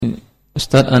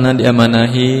Ustaz, ana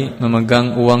diamanahi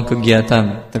memegang uang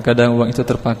kegiatan. Terkadang uang itu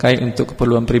terpakai untuk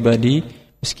keperluan pribadi,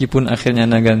 meskipun akhirnya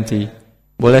ana ganti.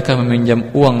 Bolehkah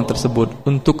meminjam uang tersebut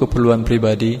untuk keperluan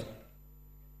pribadi?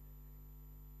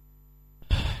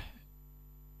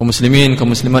 Kaum muslimin, kaum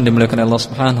muslimat dimuliakan Allah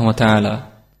Subhanahu wa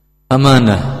taala.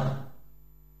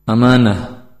 Amanah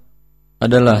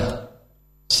adalah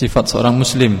sifat seorang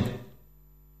muslim.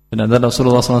 Dan ada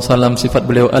Rasulullah SAW sifat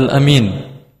beliau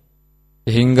al-amin.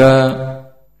 Sehingga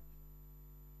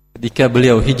ketika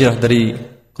beliau hijrah dari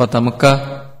kota Mekah,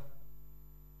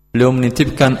 beliau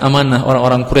menitipkan amanah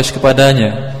orang-orang Quraisy kepadanya.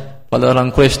 Pada orang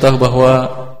Quraisy tahu bahwa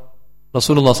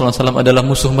Rasulullah SAW adalah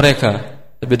musuh mereka,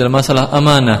 tapi dalam masalah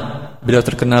amanah beliau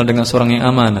terkenal dengan seorang yang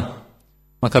amanah.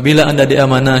 Maka bila Anda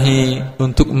diamanahi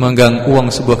untuk memegang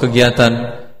uang sebuah kegiatan,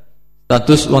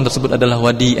 status uang tersebut adalah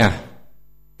wadi'ah,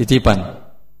 titipan.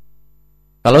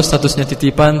 Kalau statusnya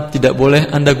titipan, tidak boleh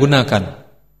Anda gunakan.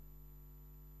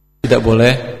 Tidak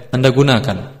boleh Anda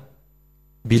gunakan.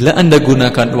 Bila Anda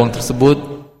gunakan uang tersebut,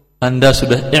 Anda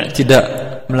sudah tidak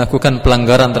melakukan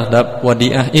pelanggaran terhadap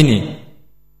wadi'ah ini.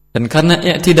 Dan karena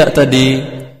tidak tadi,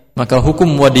 maka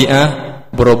hukum wadi'ah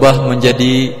berubah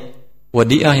menjadi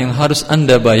wadi'ah yang harus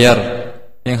Anda bayar,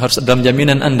 yang harus dalam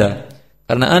jaminan Anda.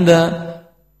 Karena Anda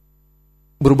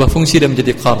berubah fungsi dan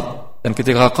menjadi qard. Dan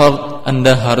ketika qard,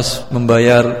 Anda harus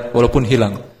membayar walaupun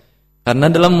hilang.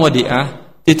 Karena dalam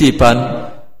wadi'ah, titipan,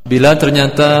 bila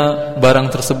ternyata barang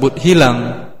tersebut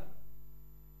hilang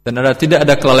dan tidak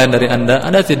ada kelalaian dari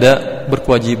Anda tidak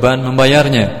berkewajiban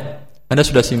membayarnya. Anda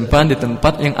sudah simpan di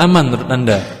tempat yang aman menurut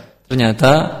Anda.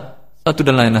 Ternyata satu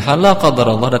dan lain hal, la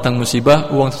qadarallah, datang musibah,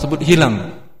 uang tersebut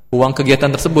hilang, uang kegiatan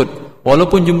tersebut,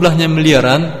 walaupun jumlahnya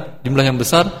miliaran, jumlah yang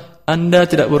besar, Anda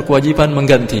tidak berkewajiban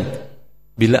mengganti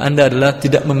bila Anda adalah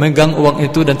tidak memegang uang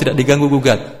itu dan tidak diganggu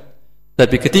gugat.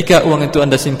 Tapi ketika uang itu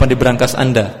Anda simpan di berangkas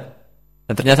Anda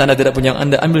dan ternyata Anda tidak punya,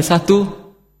 Anda ambil satu,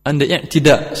 Anda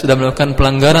tidak sudah melakukan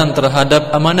pelanggaran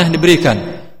terhadap amanah yang diberikan,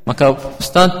 maka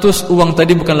status uang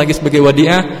tadi bukan lagi sebagai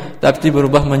wadi'ah, tapi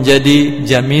berubah menjadi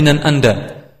jaminan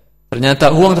Anda.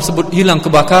 Ternyata uang tersebut hilang,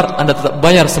 kebakar, Anda tetap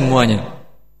bayar semuanya.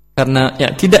 Karena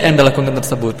tidak yang Anda lakukan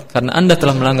tersebut, karena Anda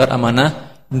telah melanggar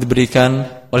amanah yang diberikan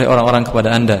oleh orang-orang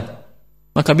kepada Anda.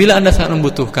 Maka bila Anda sangat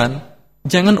membutuhkan,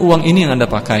 jangan uang ini yang Anda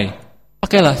pakai.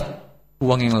 Pakailah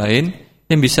uang yang lain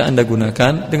yang bisa Anda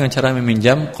gunakan dengan cara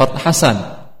meminjam qard hasan.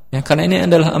 Karena ini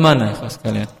adalah amanah,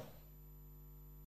 sekalian.